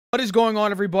What is going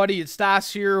on, everybody? It's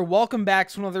Stas here. Welcome back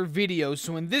to another video.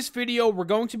 So in this video, we're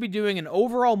going to be doing an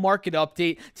overall market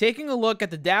update, taking a look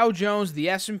at the Dow Jones, the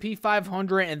S&P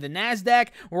 500, and the NASDAQ.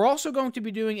 We're also going to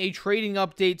be doing a trading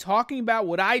update, talking about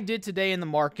what I did today in the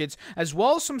markets, as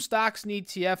well as some stocks and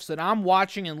ETFs that I'm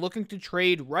watching and looking to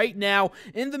trade right now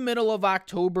in the middle of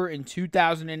October in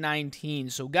 2019.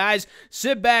 So guys,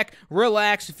 sit back,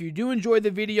 relax. If you do enjoy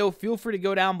the video, feel free to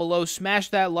go down below, smash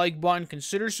that like button,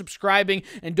 consider subscribing,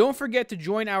 and don't forget to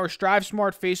join our Strive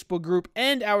Smart Facebook group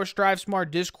and our Strive Smart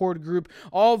Discord group.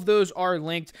 All of those are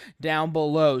linked down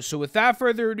below. So without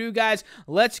further ado, guys,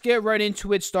 let's get right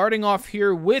into it. Starting off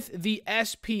here with the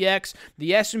SPX,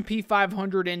 the S&P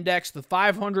 500 index, the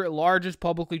 500 largest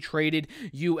publicly traded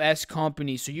U.S.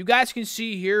 companies. So you guys can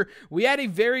see here, we had a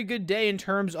very good day in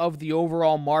terms of the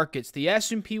overall markets. The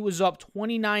S&P was up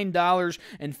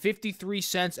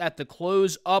 $29.53 at the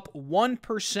close, up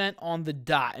 1% on the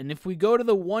dot. And if we go to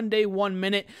the 1 day, 1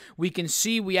 minute, we can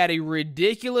see we had a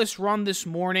ridiculous run this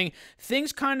morning.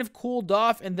 Things kind of cooled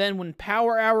off, and then when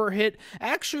power hour hit,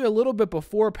 actually a little bit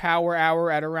before power hour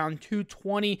at around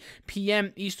 2:20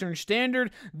 p.m. Eastern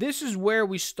Standard, this is where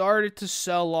we started to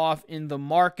sell off in the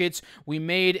markets. We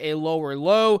made a lower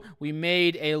low, we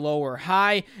made a lower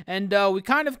high, and we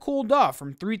kind of cooled off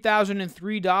from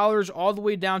 $3,003 all the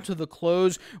way down to the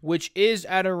close, which is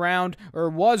at around, or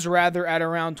was rather at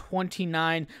around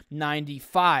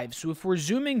 $29.95. So if we're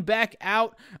zooming back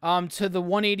out to the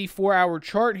 184-hour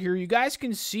chart here, you guys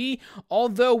can see,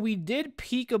 although we did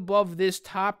peak above this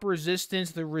top resistance,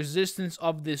 the resistance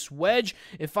of this wedge,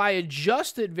 if I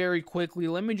adjust it very quickly,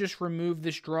 let me just remove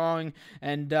this drawing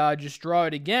and just draw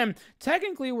it again.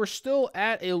 Technically, we're still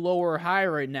at a lower high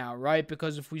right now, right?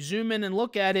 Because if we zoom in and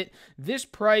look at it, this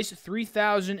price,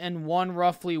 3,001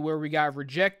 roughly, where we got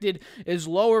rejected, is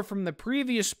lower from the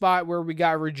previous spot where we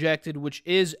got rejected, which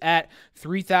is at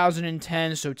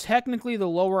 3,010. So technically the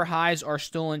lower highs are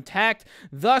still intact.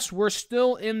 Thus, we're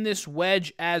still in this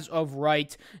wedge as of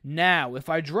right now. If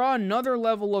I draw another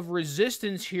level of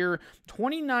resistance here,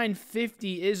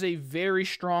 2950 is a very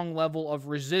strong level of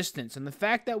resistance. And the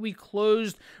fact that we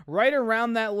closed right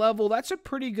around that level, that's a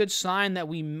pretty good sign that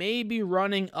we may be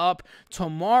running up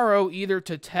tomorrow either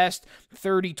to test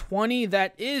 3020.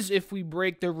 That is if we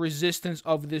break the resistance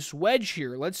of this wedge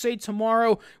here. Let's say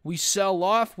tomorrow we sell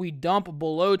off, we dump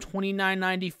below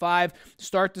 29.95,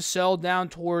 start to sell down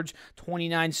towards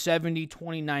 29.70,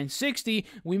 29.60.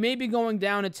 We may be going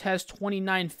down to test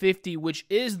 29.50, which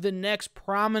is the next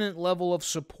prominent level of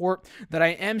support that I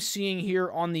am seeing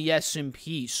here on the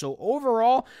S&P. So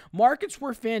overall, markets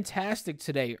were fantastic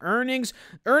today. Earnings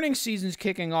season's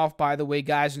kicking off, by the way,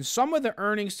 guys, and some of the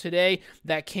earnings today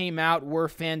that came out were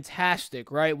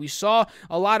fantastic, right? We saw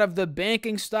a lot of the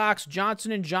banking stocks.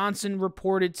 Johnson & Johnson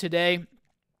reported today.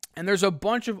 And there's a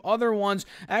bunch of other ones.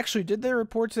 Actually, did they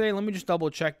report today? Let me just double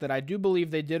check that. I do believe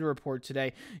they did report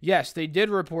today. Yes, they did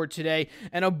report today.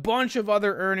 And a bunch of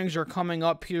other earnings are coming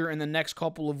up here in the next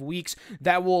couple of weeks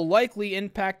that will likely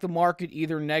impact the market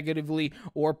either negatively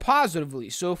or positively.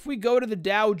 So if we go to the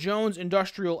Dow Jones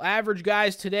Industrial Average,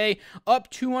 guys, today up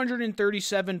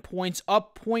 237 points,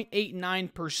 up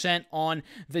 0.89% on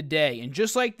the day. And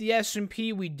just like the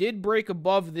S&P, we did break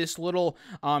above this little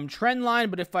trend line,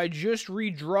 but if I just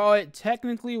redraw it,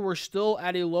 technically we're still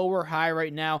at a lower high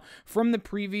right now from the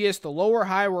previous. The lower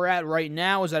high we're at right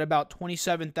now is at about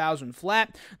 27,000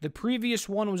 flat. The previous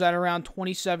one was at around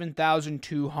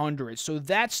 27,200. So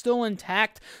that's still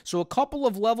intact. So a couple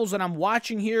of levels that I'm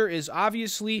watching here is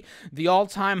obviously the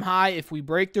all-time high. If we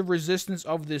break the resistance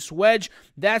of this wedge,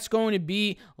 that's going to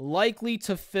be likely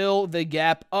to fill the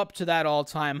gap up to that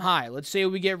all-time high. Let's say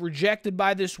we get rejected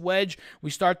by this wedge,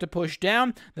 we start to push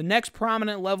down. The next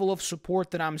prominent level of support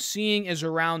that I'm seeing is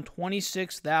around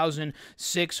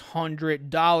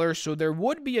 $26,600. So there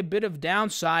would be a bit of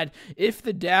downside if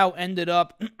the Dow ended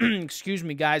up, excuse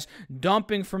me, guys,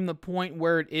 dumping from the point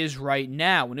where it is right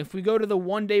now. And if we go to the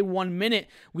 1 day, 1 minute,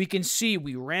 we can see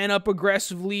we ran up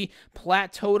aggressively,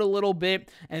 plateaued a little bit,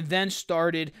 and then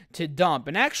started to dump.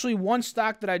 And actually, one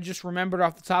stock that I just remembered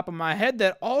off the top of my head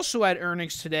that also had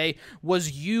earnings today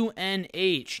was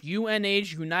UNH.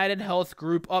 UNH, United Health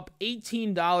Group, up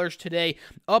 $18 today,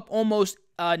 up almost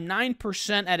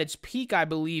 9% at its peak, I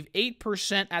believe,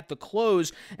 8% at the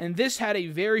close, and this had a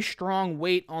very strong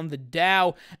weight on the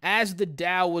Dow as the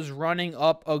Dow was running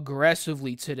up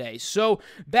aggressively today. So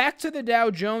back to the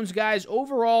Dow Jones, guys.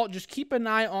 Overall, just keep an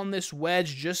eye on this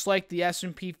wedge, just like the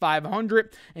S&P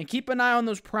 500, and keep an eye on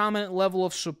those prominent level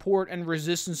of support and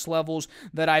resistance levels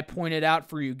that I pointed out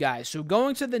for you guys. So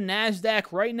going to the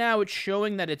NASDAQ, right now it's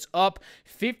showing that it's up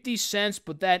 50 cents,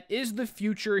 but that is the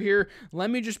future here. Let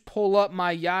me just pull up my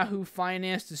my Yahoo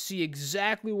Finance to see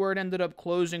exactly where it ended up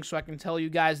closing, so I can tell you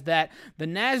guys that the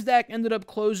NASDAQ ended up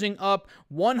closing up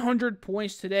 100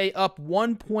 points today, up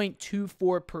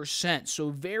 1.24%.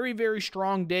 So very, very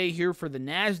strong day here for the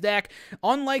NASDAQ.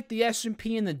 Unlike the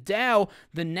S&P and the Dow,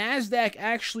 the NASDAQ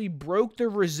actually broke the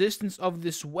resistance of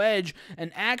this wedge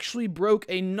and actually broke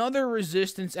another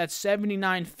resistance at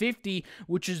 79.50,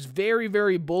 which is very,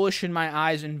 very bullish in my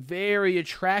eyes and very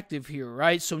attractive here,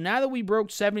 right? So now that we broke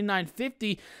 79.50,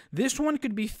 this one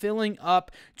could be filling up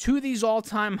to these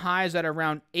all-time highs at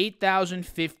around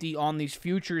 8,050 on these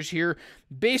futures here,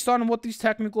 based on what these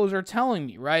technicals are telling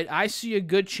me, right? I see a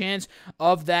good chance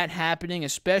of that happening,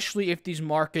 especially if these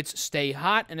markets stay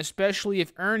hot and especially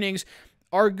if earnings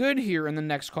are good here in the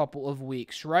next couple of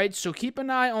weeks, right? So keep an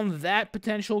eye on that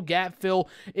potential gap fill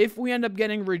if we end up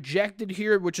getting rejected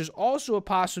here, which is also a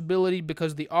possibility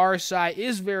because the RSI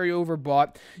is very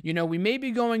overbought. You know, we may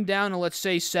be going down to, let's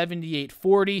say,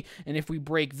 78.40, and if we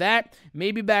break that,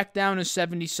 maybe back down to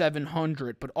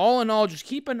 7,700. But all in all, just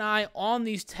keep an eye on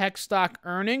these tech stock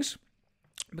earnings,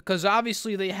 because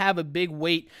obviously they have a big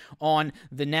weight on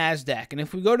the NASDAQ. And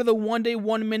if we go to the 1 day,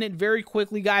 1 minute, very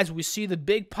quickly, guys, we see the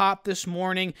big pop this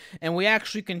morning, and we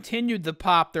actually continued the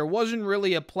pop. There wasn't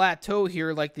really a plateau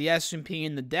here like the S&P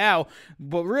and the Dow,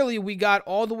 but really we got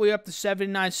all the way up to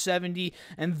 79.70,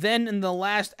 and then in the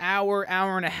last hour,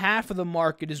 hour and a half of the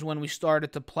market is when we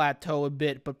started to plateau a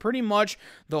bit. But pretty much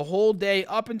the whole day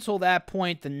up until that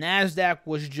point, the NASDAQ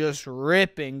was just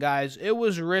ripping, guys. It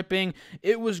was ripping.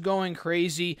 It was going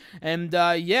crazy. And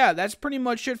yeah, that's pretty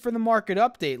much it for the market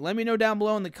update. Let me know down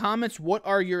below in the comments, what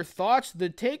are your thoughts?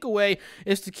 The takeaway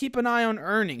is to keep an eye on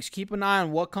earnings. Keep an eye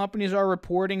on what companies are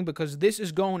reporting, because this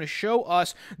is going to show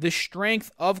us the strength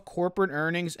of corporate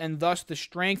earnings and thus the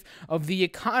strength of the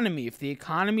economy. If the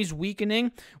economy is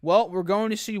weakening, well, we're going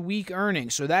to see weak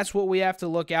earnings. So that's what we have to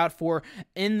look out for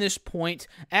at this point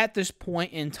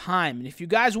in time. And if you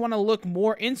guys want to look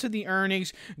more into the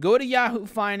earnings, go to Yahoo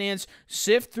Finance,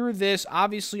 sift through this.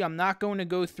 Obviously, I'm not going to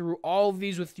go through all of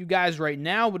these with you guys right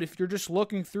now, but if you're just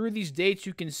looking through these dates,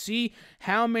 you can see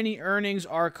how many earnings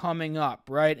are coming up,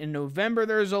 right? In November,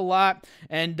 there's a lot,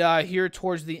 and here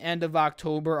towards the end of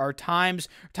October are time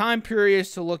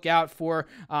periods to look out for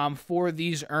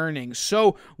these earnings.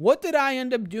 So what did I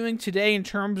end up doing today in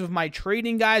terms of my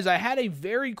trading, guys? I had a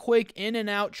very quick in and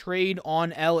out trade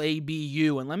on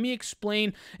LABU, and let me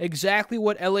explain exactly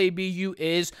what LABU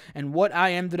is and what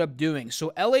I ended up doing.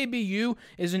 So LABU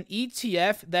is an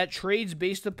ETF that trades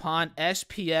based upon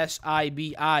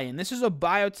SPSIBI, and this is a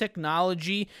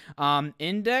biotechnology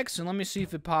index. And let me see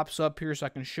if it pops up here so I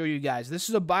can show you guys. This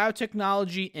is a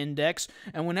biotechnology index,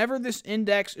 and whenever this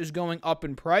index is going up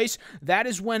in price, that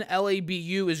is when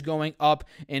LABU is going up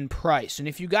in price. And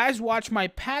if you guys watch my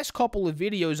past couple of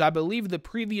videos, I believe the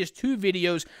previous 2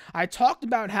 videos, I talked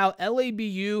about how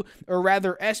LABU, or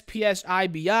rather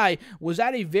SPSIBI, was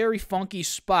at a very funky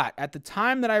spot. At the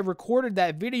time that I recorded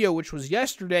that video, which was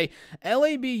yesterday,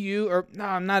 LABU, or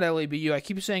no, not LABU, I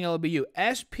keep saying LABU,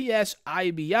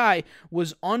 SPSIBI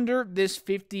was under this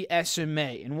 50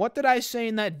 SMA. And what did I say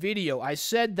in that video? I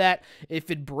said that if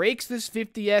it breaks this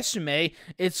 50 SMA,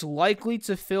 it's likely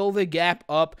to fill the gap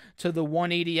up to the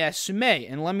 180 SMA.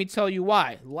 And let me tell you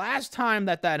why. Last time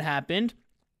that happened,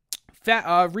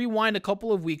 rewind a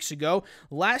couple of weeks ago.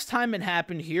 Last time it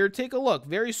happened here, take a look.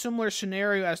 Very similar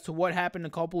scenario as to what happened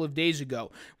a couple of days ago.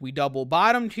 We double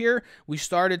bottomed here. We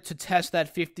started to test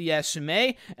that 50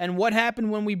 SMA. And what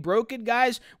happened when we broke it,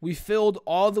 guys? We filled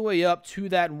all the way up to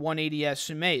that 180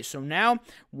 SMA. So now,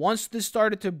 once this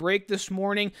started to break this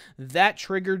morning, that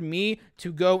triggered me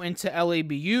to go into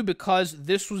LABU because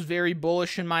this was very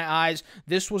bullish in my eyes.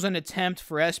 This was an attempt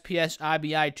for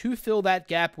SPSIBI to fill that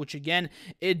gap, which again,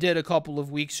 it did a couple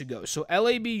of weeks ago. So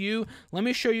LABU, let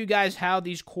me show you guys how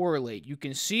these correlate. You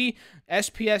can see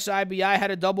SPSIBI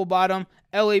had a double bottom,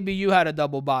 LABU had a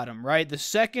double bottom, right? The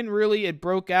second really it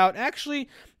broke out, actually,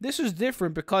 this is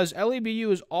different because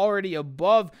LABU is already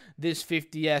above this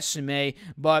 50 SMA,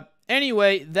 but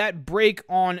anyway, that break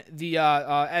on the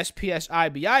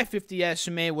SPSIBI 50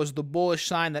 SMA was the bullish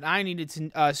sign that I needed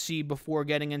to see before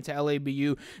getting into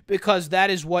LABU, because that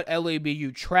is what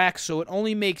LABU tracks. So it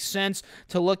only makes sense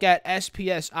to look at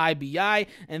SPSIBI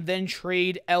and then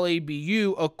trade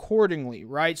LABU accordingly,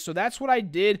 right? So that's what I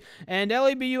did, and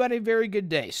LABU had a very good good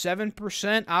day.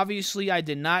 7%. Obviously, I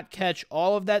did not catch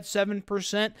all of that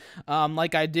 7%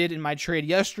 like I did in my trade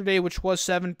yesterday, which was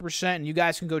 7%. And you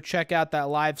guys can go check out that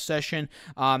live session.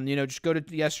 Just go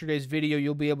to yesterday's video.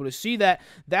 You'll be able to see that.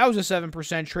 That was a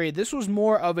 7% trade. This was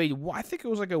more of I think it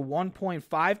was like a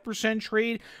 1.5%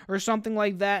 trade or something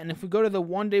like that. And if we go to the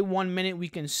 1 day, 1 minute, we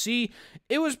can see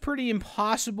it was pretty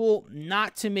impossible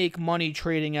not to make money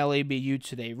trading LABU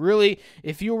today. Really,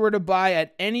 if you were to buy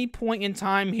at any point in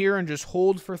time here and just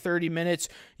hold for 30 minutes,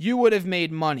 you would have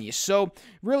made money. So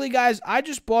really, guys, I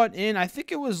just bought in. I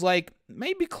think it was like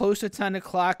maybe close to 10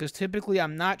 o'clock, because typically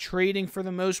I'm not trading for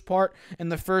the most part in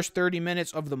the first 30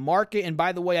 minutes of the market. And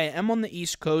by the way, I am on the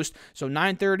East Coast, so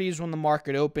 9:30 is when the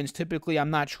market opens. Typically, I'm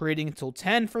not trading until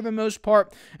 10 for the most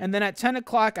part. And then at 10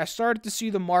 o'clock, I started to see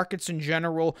the markets in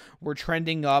general were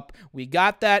trending up. We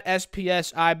got that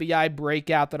SPS IBI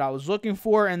breakout that I was looking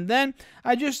for, and then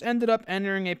I just ended up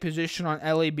entering a position on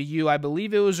LABU. I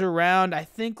believe it was around, I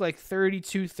think, like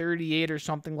 32, 38 or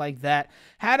something like that.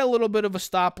 Had a little bit of a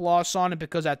stop loss on it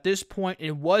because at this point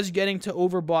it was getting to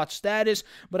overbought status,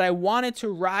 but I wanted to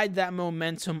ride that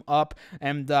momentum up,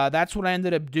 and that's what I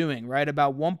ended up doing, right?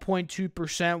 About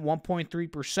 1.2%,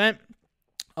 1.3%.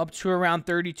 Up to around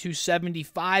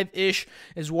 32.75-ish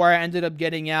is where I ended up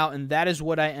getting out, and that is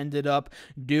what I ended up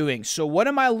doing. So what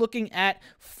am I looking at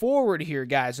forward here,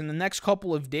 guys? In the next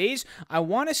couple of days, I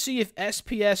want to see if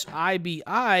SPS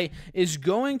IBI is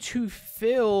going to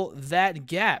fill that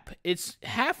gap. It's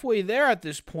halfway there at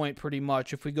this point, pretty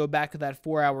much, if we go back to that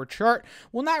 4-hour chart.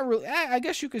 Well, not really. I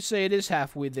guess you could say it is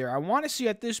halfway there. I want to see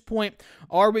at this point,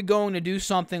 are we going to do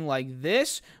something like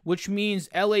this, which means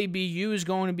LABU is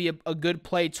going to be a good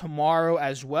play tomorrow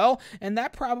as well, and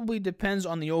that probably depends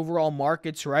on the overall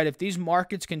markets, right? If these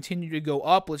markets continue to go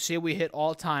up, let's say we hit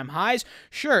all-time highs,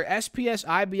 sure, SPS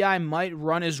IBI might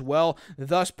run as well,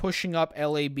 thus pushing up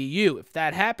LABU. If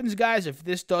that happens, guys, if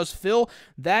this does fill,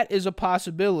 that is a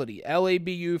possibility.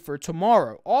 LABU for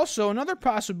tomorrow. Also, another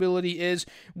possibility is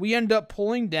we end up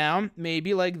pulling down,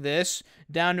 maybe like this,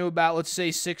 down to about, let's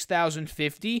say,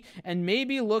 6,050, and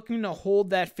maybe looking to hold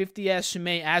that 50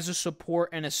 SMA as a support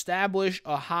and establish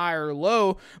a higher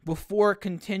low before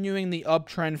continuing the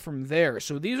uptrend from there.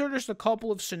 So these are just a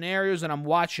couple of scenarios that I'm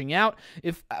watching out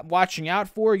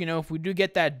for. If we do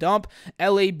get that dump,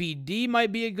 LABD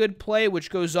might be a good play, which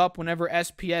goes up whenever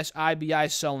SPS IBI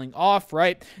is selling off,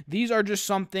 right? These are just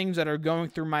some things that are going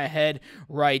through my head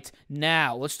right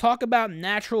now. Let's talk about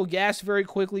natural gas very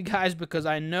quickly, guys, because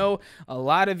I know a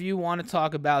lot of you want to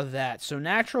talk about that. So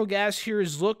natural gas here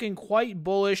is looking quite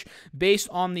bullish based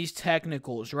on these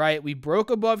technicals, right? We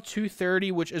broke above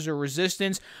 230, which is a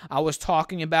resistance I was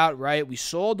talking about, right? We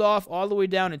sold off all the way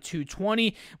down to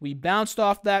 220. We bounced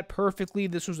off that perfectly.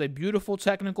 This was a beautiful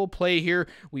technical play here.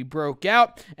 We broke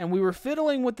out, and we were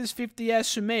fiddling with this 50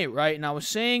 SMA, right? And I was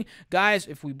saying, guys,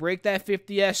 if we break that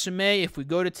 50 SMA, if we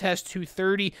go to test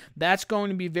 230, that's going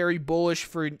to be very bullish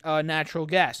for natural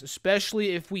gas,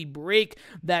 especially if we break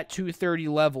that 230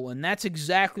 level. And that's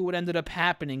exactly what ended up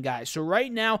happening, guys. So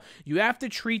right now, you have to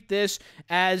treat this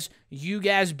as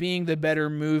UGAZ being the better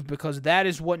move, because that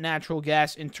is what natural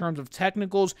gas in terms of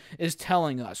technicals is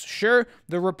telling us. Sure,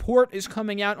 the report is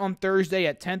coming out on Thursday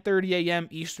at 10:30 a.m.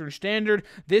 Eastern Standard.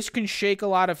 This can shake a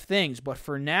lot of things, but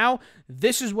for now,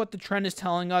 this is what the trend is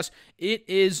telling us. It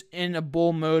is in a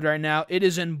bull mode right now. It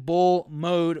is in bull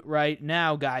mode right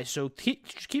now, guys. So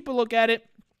keep a look at it.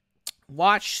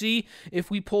 Watch, see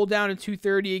if we pull down to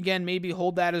 230 again, maybe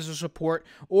hold that as a support,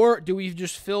 or do we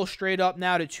just fill straight up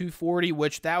now to 240,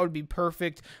 which that would be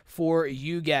perfect for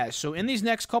UGAZ. So in these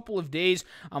next couple of days,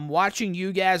 I'm watching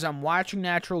UGAZ, I'm watching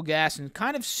natural gas, and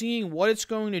kind of seeing what it's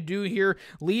going to do here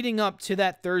leading up to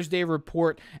that Thursday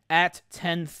report at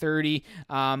 10:30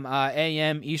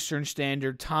 a.m. Eastern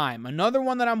Standard Time. Another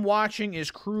one that I'm watching is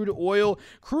crude oil.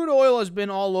 Crude oil has been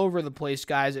all over the place,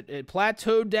 guys. It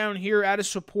plateaued down here at a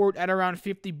support at around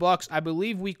 $50. I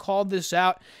believe we called this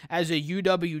out as a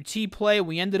UWT play.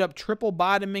 We ended up triple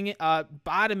bottoming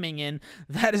in.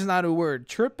 That is not a word.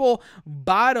 Triple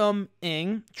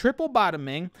bottoming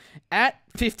at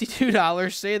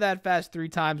 $52. Say that fast 3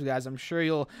 times, guys. I'm sure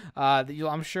you'll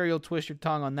twist your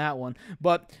tongue on that one.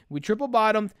 But we triple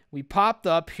bottomed. We popped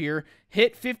up here,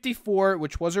 hit 54,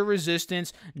 which was a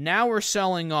resistance. Now we're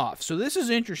selling off. So this is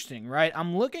interesting, right?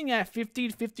 I'm looking at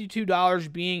 $50 to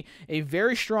 $52 being a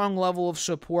very strong level of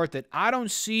support that I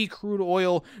don't see crude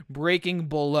oil breaking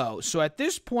below. So at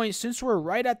this point, since we're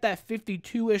right at that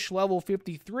 52-ish level,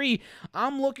 53,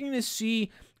 I'm looking to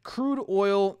see crude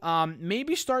oil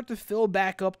maybe start to fill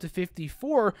back up to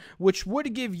 54, which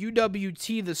would give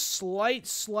UWT the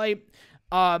slight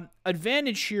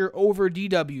advantage here over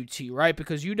DWT, right?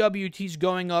 Because UWT is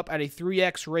going up at a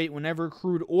 3x rate whenever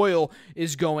crude oil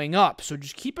is going up. So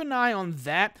just keep an eye on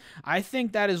that. I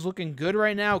think that is looking good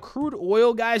right now. Crude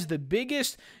oil, guys, the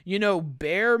biggest,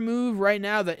 bear move right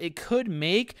now that it could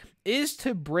make is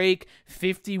to break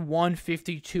 51,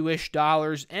 52-ish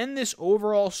dollars, and this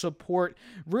overall support,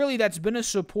 really that's been a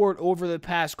support over the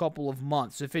past couple of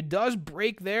months. If it does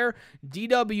break there,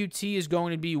 DWT is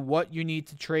going to be what you need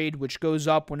to trade, which goes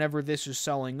up whenever this is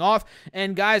selling off.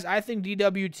 And guys, I think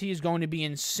DWT is going to be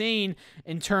insane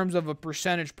in terms of a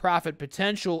percentage profit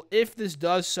potential if this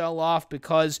does sell off,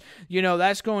 because,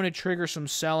 that's going to trigger some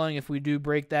selling if we do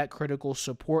break that critical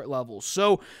support level.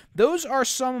 So those are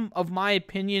some of my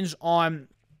opinions on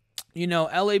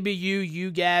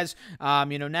LABU, UGAZ,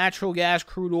 natural gas,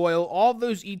 crude oil, all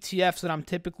those ETFs that I'm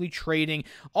typically trading.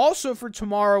 Also for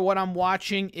tomorrow, what I'm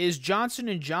watching is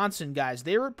Johnson & Johnson, guys.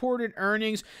 They reported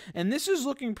earnings, and this is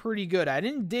looking pretty good. I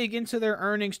didn't dig into their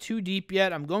earnings too deep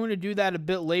yet. I'm going to do that a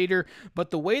bit later, but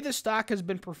the way the stock has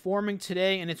been performing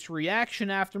today and its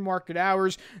reaction after market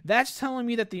hours, that's telling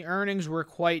me that the earnings were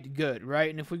quite good, right?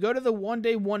 And if we go to the 1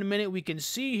 day, 1 minute, we can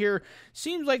see here,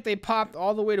 seems like they popped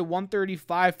all the way to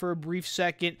 135 for a brief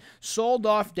second, sold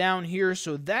off down here.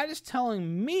 So that is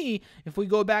telling me, if we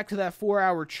go back to that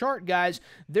 4-hour chart, guys,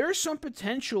 there's some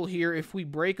potential here if we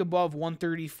break above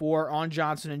 134 on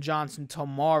Johnson & Johnson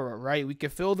tomorrow, right? We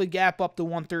could fill the gap up to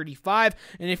 135,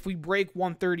 and if we break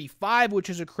 135, which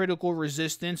is a critical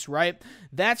resistance, right,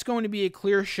 that's going to be a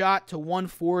clear shot to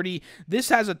 140. This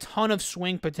has a ton of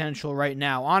swing potential right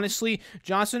now. Honestly,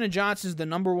 Johnson & Johnson is the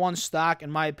 #1 stock, in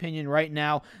my opinion, right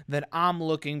now that I'm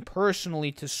looking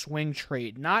personally to swing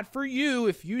trade. Not for you.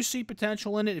 If you see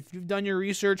potential in it, if you've done your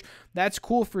research, that's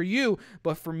cool for you.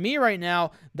 But for me right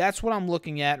now, that's what I'm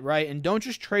looking at, right? And don't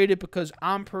just trade it because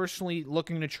I'm personally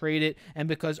looking to trade it and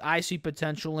because I see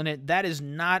potential in it. That is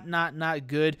not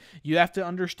good. You have to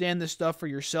understand this stuff for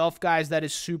yourself, guys. That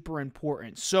is super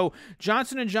important. So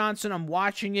Johnson & Johnson, I'm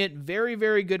watching it. Very,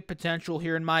 very good potential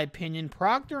here, in my opinion.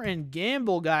 Procter &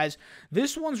 Gamble, guys,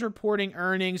 this one's reporting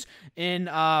earnings in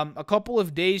a couple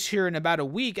of days here, in about a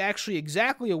week, actually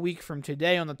exactly a week from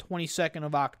today on the 22nd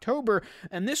of October,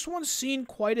 and this one's seen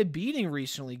quite a beating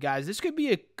recently, guys. This could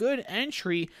be a good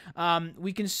entry.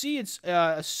 We can see it's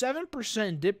a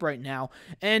 7% dip right now,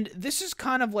 and this is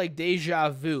kind of like deja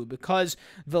vu, because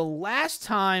the last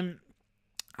time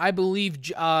I believe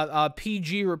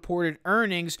PG reported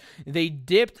earnings, they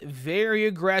dipped very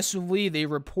aggressively. They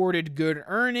reported good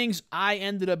earnings. I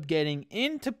ended up getting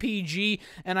into PG,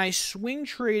 and I swing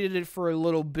traded it for a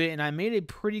little bit, and I made a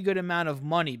pretty good amount of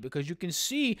money, because you can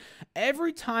see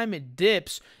every time it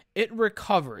dips, it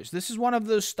recovers. This is one of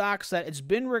those stocks that it's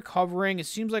been recovering. It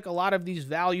seems like a lot of these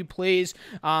value plays,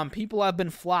 people have been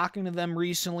flocking to them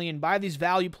recently, and by these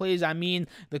value plays, I mean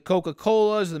the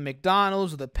Coca-Colas, the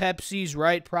McDonald's, the Pepsis,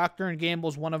 right? Procter & Gamble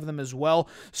is one of them as well.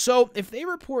 So if they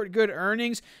report good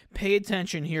earnings, pay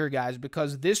attention here, guys,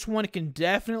 because this one can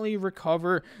definitely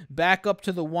recover back up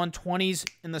to the 120s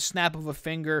in the snap of a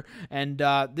finger, and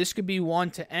this could be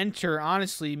one to enter,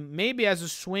 honestly, maybe as a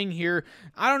swing here.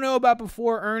 I don't know about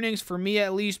before earnings, for me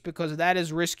at least, because that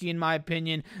is risky in my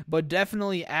opinion, but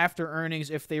definitely after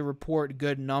earnings if they report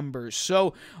good numbers.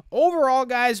 So overall,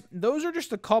 guys, those are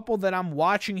just a couple that I'm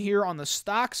watching here on the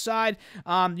stock side.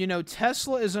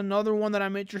 Tesla is another one that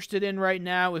I'm interested in right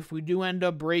now. If we do end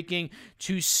up breaking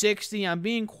 260, I'm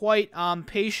being quite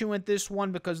patient with this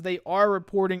one because they are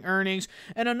reporting earnings.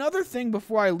 And another thing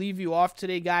before I leave you off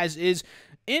today, guys, is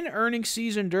in earnings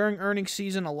season, during earnings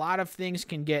season, a lot of things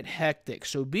can get hectic.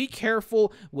 So be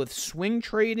careful with swing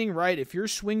trading, right? If you're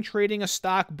swing trading a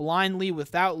stock blindly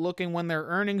without looking when their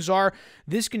earnings are,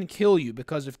 this can kill you,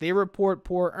 because if they report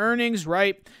poor earnings,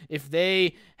 right? If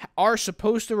they are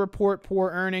supposed to report poor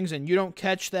earnings and you don't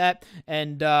catch that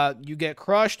and you get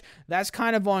crushed, that's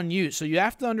kind of on you. So you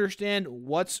have to understand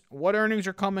what earnings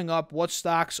are coming up, what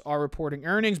stocks are reporting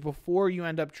earnings before you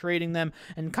end up trading them,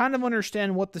 and kind of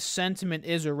understand what the sentiment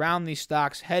is around these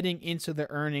stocks heading into the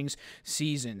earnings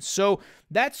season. So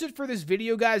that's it for this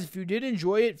video, guys. If you did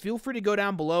enjoy it, feel free to go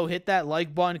down below, hit that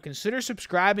like button, consider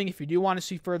subscribing if you do want to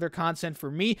see further content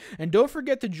from me, and don't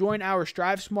forget to join our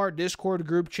Strive Smart Discord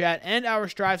group chat and our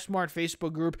Strive Smart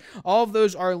Facebook group. All of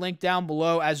those are linked down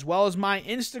below, as well as my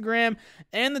Instagram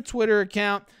and the Twitter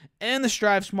account. and the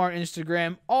Strive Smart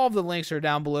Instagram. All of the links are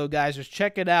down below, guys. Just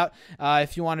check it out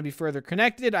if you want to be further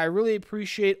connected. I really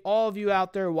appreciate all of you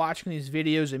out there watching these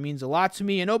videos. It means a lot to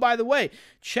me. And oh, by the way,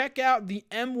 check out the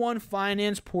M1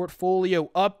 Finance portfolio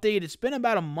update. It's been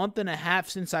about a month and a half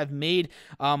since I've made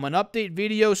an update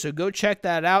video, so go check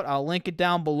that out. I'll link it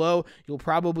down below. You'll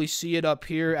probably see it up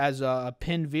here as a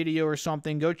pinned video or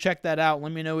something. Go check that out.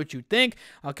 Let me know what you think.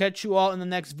 I'll catch you all in the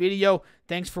next video.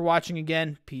 Thanks for watching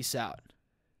again. Peace out.